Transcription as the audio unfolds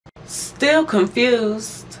Still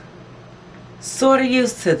confused, sorta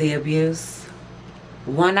used to the abuse.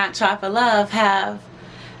 Why not try for love? Have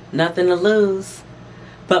nothing to lose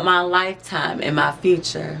but my lifetime and my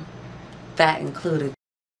future, that included.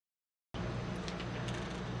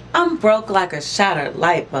 I'm broke like a shattered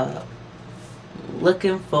light bulb,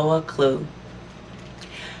 looking for a clue.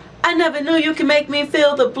 I never knew you could make me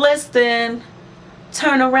feel the bliss, then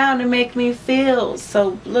turn around and make me feel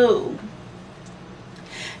so blue.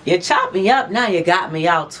 You chopped me up, now you got me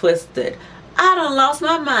all twisted. I done lost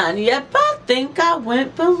my mind, yep, I think I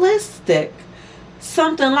went ballistic.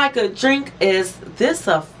 Something like a drink, is this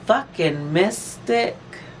a fucking mystic?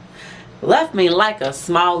 Left me like a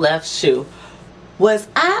small left shoe. Was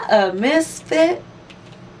I a misfit?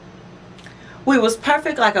 We was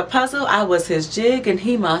perfect like a puzzle, I was his jig and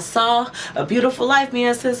he my saw. A beautiful life, me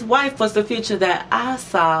as his wife was the future that I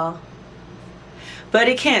saw. But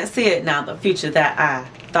he can't see it now, the future that I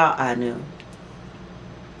thought I knew.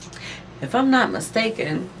 If I'm not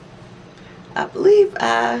mistaken, I believe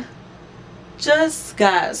I just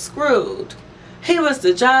got screwed. He was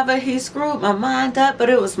the driver, he screwed my mind up, but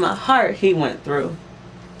it was my heart he went through.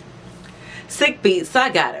 Sick beats, I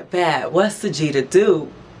got it bad, what's the G to do?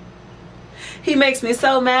 He makes me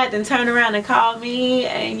so mad, then turn around and call me,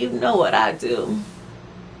 and you know what I do.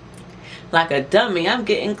 Like a dummy, I'm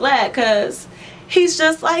getting glad, cause he's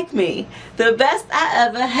just like me. The best I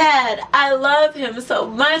ever had. I love him so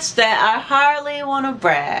much that I hardly want to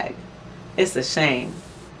brag. It's a shame.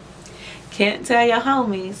 Can't tell your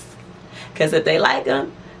homies, cause if they like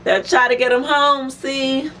him, they'll try to get him home,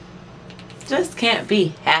 see? Just can't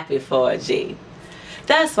be happy for a G.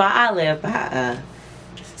 That's why I live by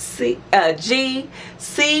G-C-O-D-E.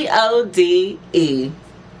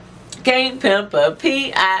 Can't pimp a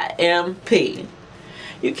P-I-M-P.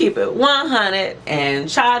 You keep it 100 and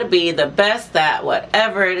try to be the best at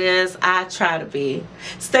whatever it is I try to be.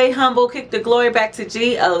 Stay humble, kick the glory back to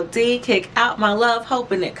G-O-D. Kick out my love,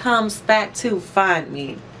 hoping it comes back to find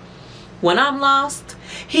me. When I'm lost,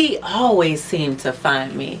 he always seemed to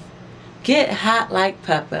find me. Get hot like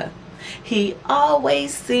pepper. He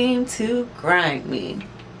always seemed to grind me.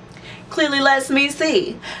 Clearly lets me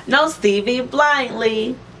see, no Stevie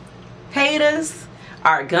blindly. Haters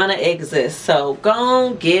are gonna exist, so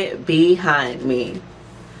gon' get behind me.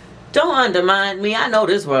 Don't undermine me, I know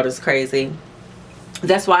this world is crazy.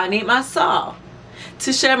 That's why I need my saw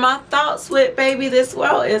to share my thoughts with, baby. This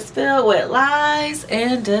world is filled with lies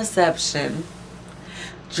and deception.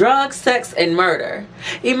 Drugs, sex, and murder.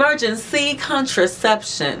 Emergency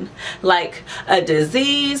contraception, like a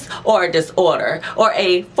disease or a disorder or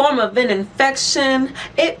a form of an infection.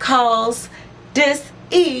 It causes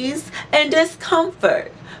dis-ease and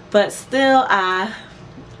discomfort, but still I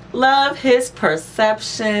love his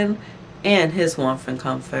perception and his warmth and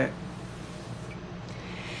comfort.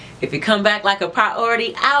 If he come back like a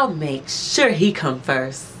priority, I'll make sure he come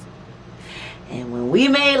first. And when we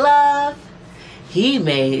made love, he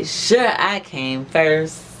made sure I came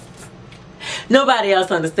first. Nobody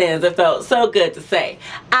else understands. It felt so good to say,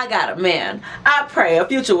 I got a man. I pray a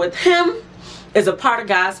future with him is a part of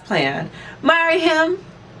God's plan. Marry him?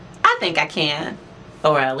 I think I can.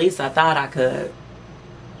 Or at least I thought I could.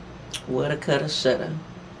 Woulda, coulda, shoulda.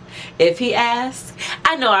 If he asked,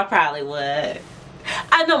 I know I probably would.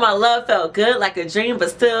 I know my love felt good like a dream, but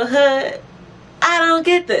still hood. I don't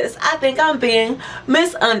get this. I think I'm being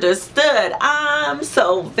misunderstood. I'm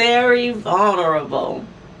so very vulnerable.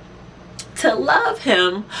 To love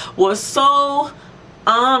him was so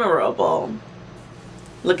honorable.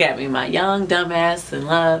 Look at me, my young dumbass in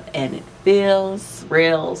love, and it feels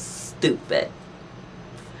real stupid.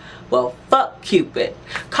 Well, fuck Cupid.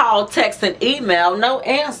 Call, text, and email, no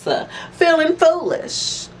answer. Feeling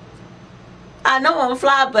foolish. I know I'm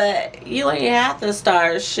fly, but you ain't have to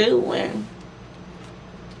start shooting.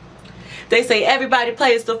 They say everybody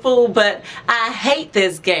plays the fool, but I hate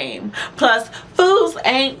this game. Plus, fools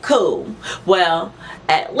ain't cool. Well,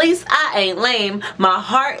 at least I ain't lame. My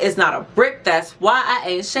heart is not a brick, that's why I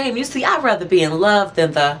ain't shame. You see, I'd rather be in love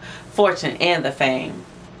than the fortune and the fame.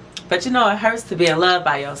 But you know, it hurts to be in love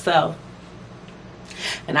by yourself.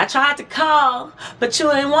 And I tried to call, but you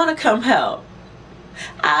ain't want to come help.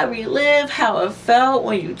 I relive how it felt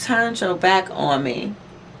when you turned your back on me.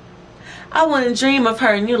 I wouldn't dream of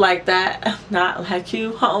hurting you like that, not like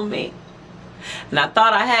you, homie. And I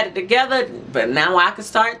thought I had it together, but now I can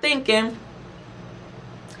start thinking.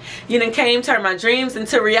 You done came, turned my dreams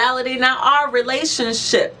into reality. Now our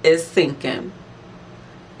relationship is sinking.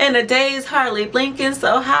 And the day's hardly blinking,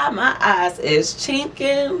 so high my eyes is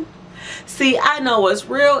chinking. See, I know what's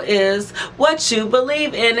real is what you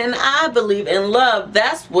believe in, and I believe in love.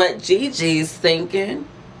 That's what Gigi's thinking.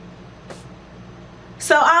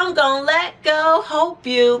 So I'm gonna let go. Hope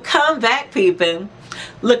you come back peeping,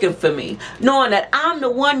 looking for me, knowing that I'm the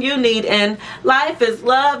one you need, and life is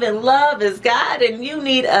love and love is God, and you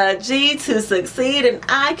need a G to succeed, and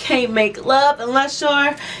I can't make love unless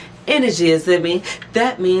your energy is in me.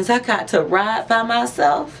 That means I got to ride by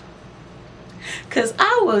myself, cause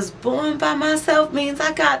I was born by myself, means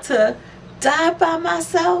I got to die by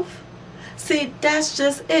myself. See, that's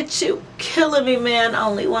just it. You killing me, man.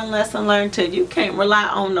 Only one lesson learned to you can't rely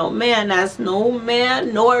on no man. That's no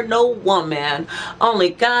man nor no woman. Only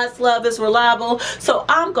God's love is reliable. So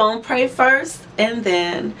I'm going to pray first, and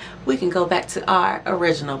then we can go back to our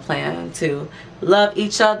original plan to love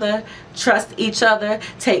each other, trust each other,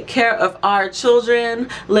 take care of our children,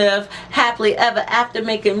 live happily ever after,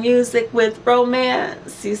 making music with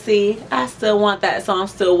romance. You see, I still want that, so I'm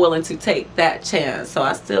still willing to take that chance. So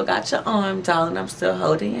I still got your arm, darling. I'm still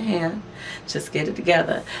holding your hand. Just get it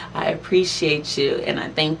together. I appreciate you, and I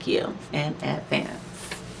thank you in advance.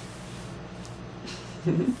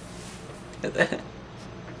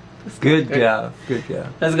 Good job. Good job.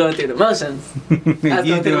 Let's go through the motions. Let's go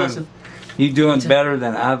through the motions. You're doing better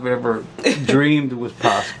than I've ever dreamed was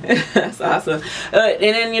possible. That's awesome. And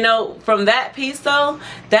then, you know, from that piece though,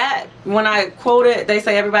 that when I quote it, they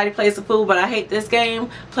say everybody plays a fool, but I hate this game.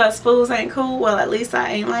 Plus fools ain't cool. Well, at least I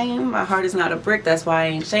ain't lame. My heart is not a brick. That's why I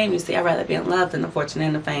ain't shame. You see, I'd rather be in love than the fortune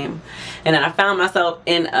and the fame. And then I found myself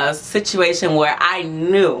in a situation where I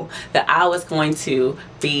knew that I was going to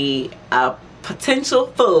be a potential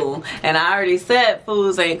fool, and I already said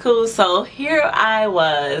fools ain't cool. So here I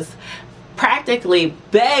was, practically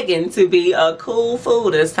begging to be a cool fool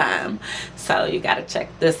this time. So you gotta check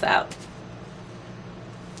this out.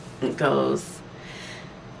 It goes,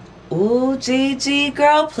 ooh, Gigi,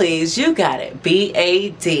 girl, please, you got it.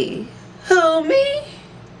 B-A-D. Who, me?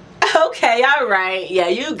 Okay, alright. Yeah,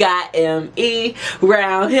 you got M-E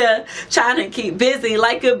round here. Trying to keep busy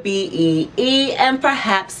like a B-E-E, and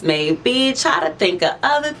perhaps maybe try to think of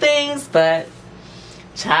other things, but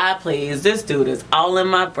child, please, this dude is all in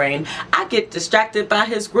my brain. I get distracted by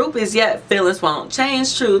his groupies, yet feelings won't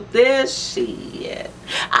change. Truth is, shit,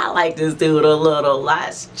 I like this dude a little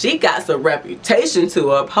lot. She got some reputation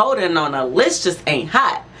to uphold, and on a list just ain't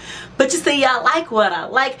hot. But you see, I like what I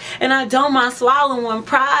like, and I don't mind swallowing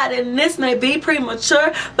pride, and this may be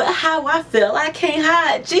premature, but how I feel I can't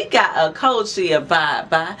hide. She got a code she abide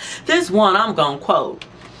by. This one I'm gonna quote.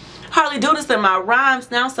 Hardly do this in my rhymes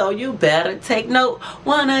now, so you better take note.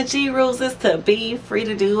 One of G rules is to be free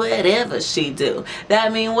to do whatever she do.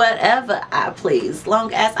 That mean whatever I please,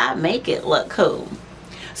 long as I make it look cool.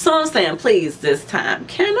 So I'm saying please this time,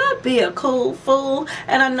 can I be a cool fool?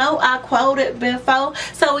 And I know I quoted before,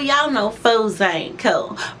 so y'all know fools ain't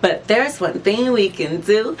cool. But there's one thing we can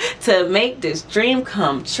do to make this dream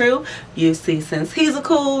come true. You see, since he's a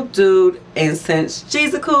cool dude, and since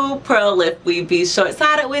she's a cool pearl, if we be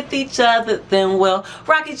short-sighted with each other, then we'll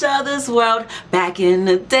rock each other's world. Back in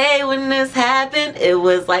the day when this happened, it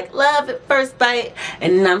was like love at first bite.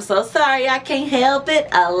 And I'm so sorry, I can't help it.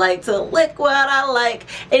 I like to lick what I like,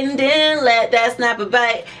 and then let that snapper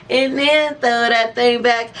bite, and then throw that thing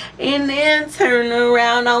back, and then turn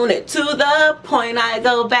around on it. To the point I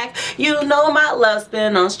go back. You know my love's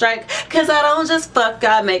been on strike, cause I don't just fuck,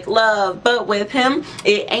 I make love. But with him,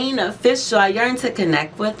 it ain't official. I yearn to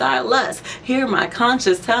connect with our lust. Hear my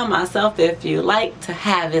conscience tell myself, if you like to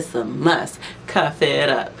have, it's a must. Cuff it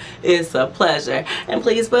up, it's a pleasure, and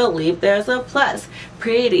please believe there's a plus.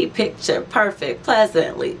 Pretty picture, perfect,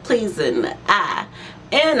 pleasantly pleasing the eye.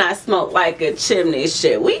 And I smoke like a chimney,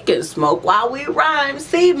 shit. We can smoke while we rhyme.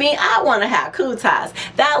 See me, I wanna have cool ties.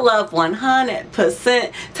 That love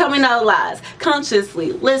 100%. Tell me no lies.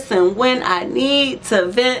 Consciously listen when I need to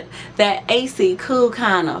vent. That AC cool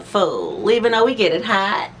kind of fool. Even though we get it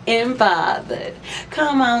hot and bothered.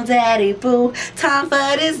 Come on, daddy boo. Time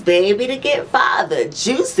for this baby to get fathered.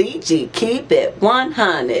 Juicy G, keep it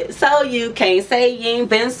 100. So you can't say you ain't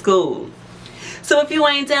been schooled. So if you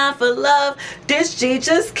ain't down for love, this G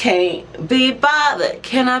just can't be bothered.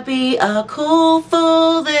 Can I be a cool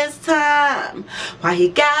fool this time? Why he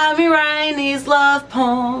got me writing these love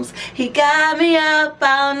poems. He got me up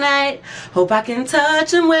all night. Hope I can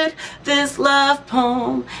touch him with this love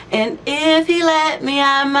poem. And if he let me,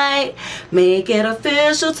 I might make it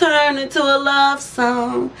official, turn into a love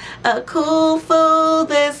song. A cool fool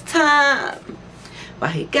this time. Why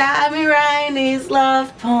he got me writing these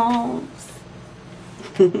love poems.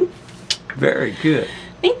 Very good.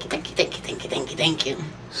 Thank you, thank you, thank you, thank you, thank you, thank you.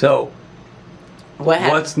 So,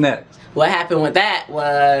 What's next? what happened with that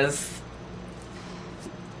was,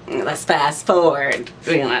 let's fast forward.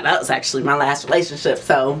 You know, that was actually my last relationship.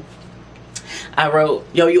 So I wrote,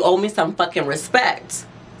 yo, you owe me some fucking respect.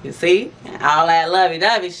 You see? All that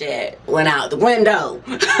lovey-dovey shit went out the window.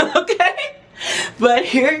 Okay? But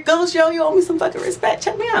here it goes, yo, you owe me some fucking respect.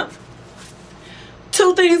 Check me out.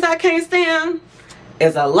 2 things I can't stand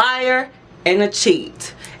is a liar and a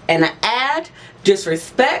cheat. And an add,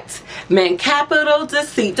 disrespect, man, capital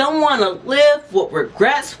deceit. Don't want to live with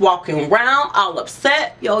regrets, walking around all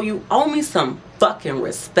upset. Yo, you owe me some fucking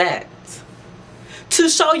respect. To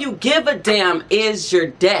show you give a damn is your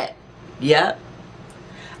debt. Yep.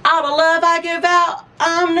 All the love I give out,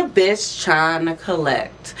 I'm the bitch trying to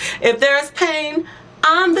collect. If there's pain,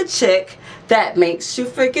 I'm the chick that makes you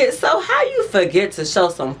forget. So how you forget to show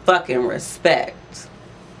some fucking respect?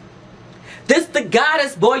 This the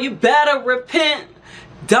goddess, boy, you better repent.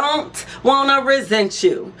 Don't wanna resent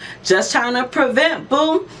you. Just trying to prevent,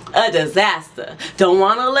 boo, a disaster. Don't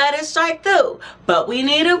wanna let it strike through, but we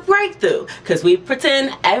need a breakthrough. Cause we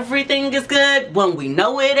pretend everything is good when we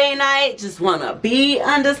know it ain't right. Just wanna be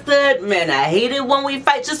understood. Man, I hate it when we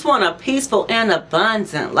fight. Just want a peaceful and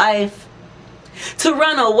abundant life. To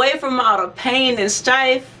run away from all the pain and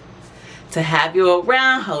strife. To have you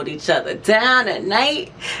around, hold each other down at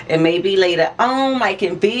night. And maybe later on I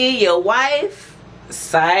can be your wife.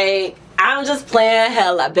 Psych, I'm just playing.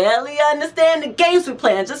 Hell, I barely understand the games we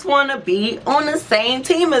playing. Just wanna be on the same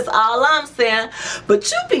team is all I'm saying. But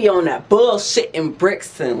you be on that bullshit and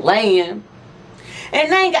bricks and laying.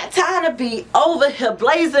 And I ain't got time to be over here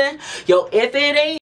blazing. Yo, if it ain't